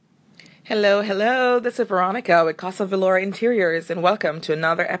Hello, hello. This is Veronica with Casa Velour Interiors, and welcome to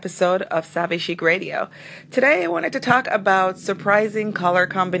another episode of Savvy Chic Radio. Today, I wanted to talk about surprising color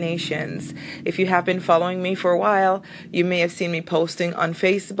combinations. If you have been following me for a while, you may have seen me posting on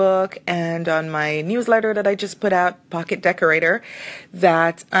Facebook and on my newsletter that I just put out, Pocket Decorator,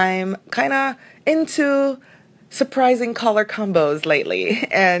 that I'm kind of into surprising color combos lately.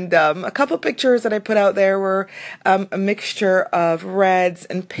 And a couple pictures that I put out there were a mixture of reds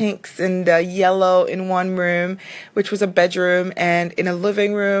and pinks and yellow in one room, which was a bedroom. And in a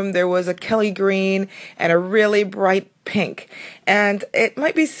living room, there was a Kelly green and a really bright pink. And it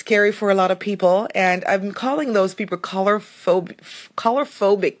might be scary for a lot of people, and I'm calling those people color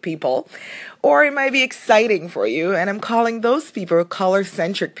phobic people, or it might be exciting for you, and I'm calling those people color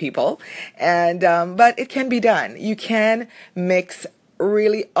centric people. And but it can be done. You can mix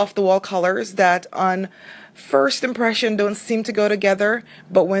really off the wall colors that on first impression don't seem to go together,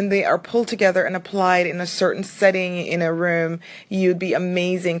 but when they are pulled together and applied in a certain setting in a room, you'd be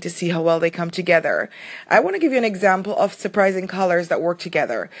amazing to see how well they come together. I want to give you an example of surprising colors that work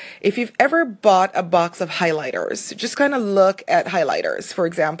together. If you've ever bought a box of highlighters, just kind of look at highlighters, for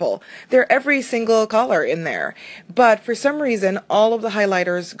example. They're every single color in there, but for some reason, all of the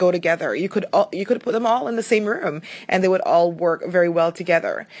highlighters go together. You could put them all in the same room and they would all work very well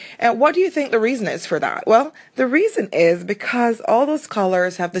together. And what do you think the reason is for that? Well, the reason is because all those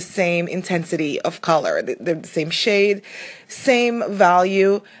colors have the same intensity of color. They're the same shade, same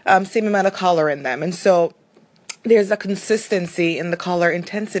value, same amount of color in them. And so there's a consistency in the color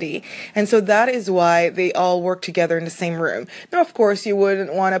intensity. And so that is why they all work together in the same room. Now, of course, you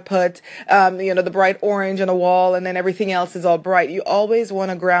wouldn't want to put, the bright orange on a wall and then everything else is all bright. You always want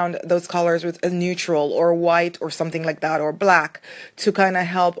to ground those colors with a neutral or white or something like that, or black, to kind of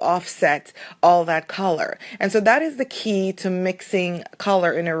help offset all that color. And so that is the key to mixing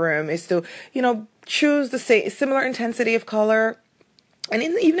color in a room, is to, choose the similar intensity of color. And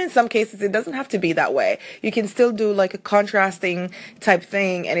even in some cases, it doesn't have to be that way. You can still do like a contrasting type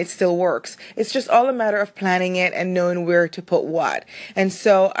thing and it still works. It's just all a matter of planning it and knowing where to put what. And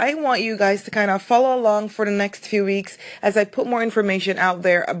so I want you guys to kind of follow along for the next few weeks as I put more information out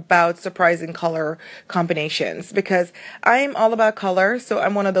there about surprising color combinations, because I'm all about color. So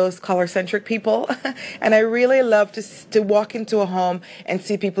I'm one of those color centric people. And I really love to walk into a home and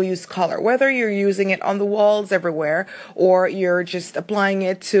see people use color, whether you're using it on the walls everywhere or you're just applying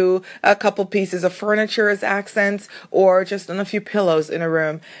it to a couple pieces of furniture as accents or just on a few pillows in a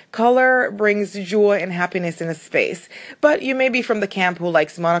room. Color brings joy and happiness in a space. But you may be from the camp who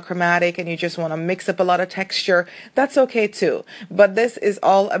likes monochromatic and you just want to mix up a lot of texture. That's okay too. But this is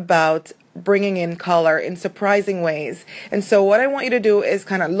all about bringing in color in surprising ways. And so what I want you to do is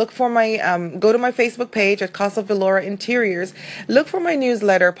kind of look for my, go to my Facebook page at Casa Velour Interiors, look for my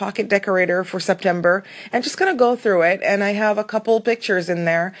newsletter, Pocket Decorator, for September, and just kind of go through it. And I have a couple pictures in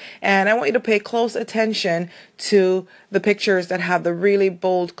there, and I want you to pay close attention to the pictures that have the really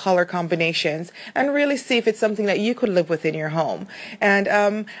bold color combinations and really see if it's something that you could live with in your home. And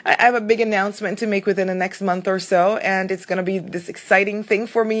I have a big announcement to make within the next month or so, and it's going to be this exciting thing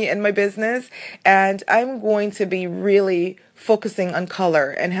for me in my business. And I'm going to be really focusing on color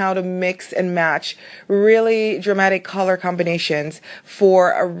and how to mix and match really dramatic color combinations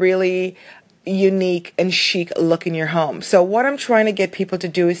for a really unique and chic look in your home. So what I'm trying to get people to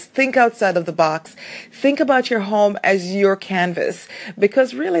do is think outside of the box. Think about your home as your canvas,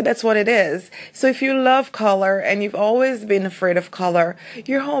 because really that's what it is. So if you love color and you've always been afraid of color,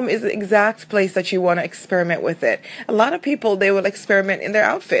 your home is the exact place that you want to experiment with it. A lot of people, they will experiment in their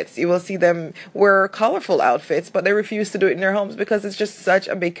outfits. You will see them wear colorful outfits, but they refuse to do it in their homes because it's just such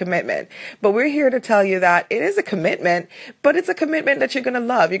a big commitment. But we're here to tell you that it is a commitment, but it's a commitment that you're going to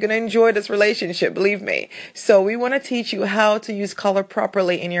love. You're going to enjoy this relationship, believe me. So we want to teach you how to use color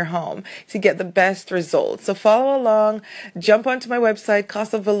properly in your home to get the best results. So follow along, jump onto my website,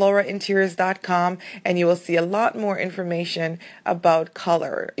 CasaVelourInteriors.com, and you will see a lot more information about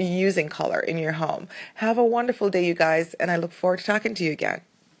color, using color in your home. Have a wonderful day, you guys, and I look forward to talking to you again.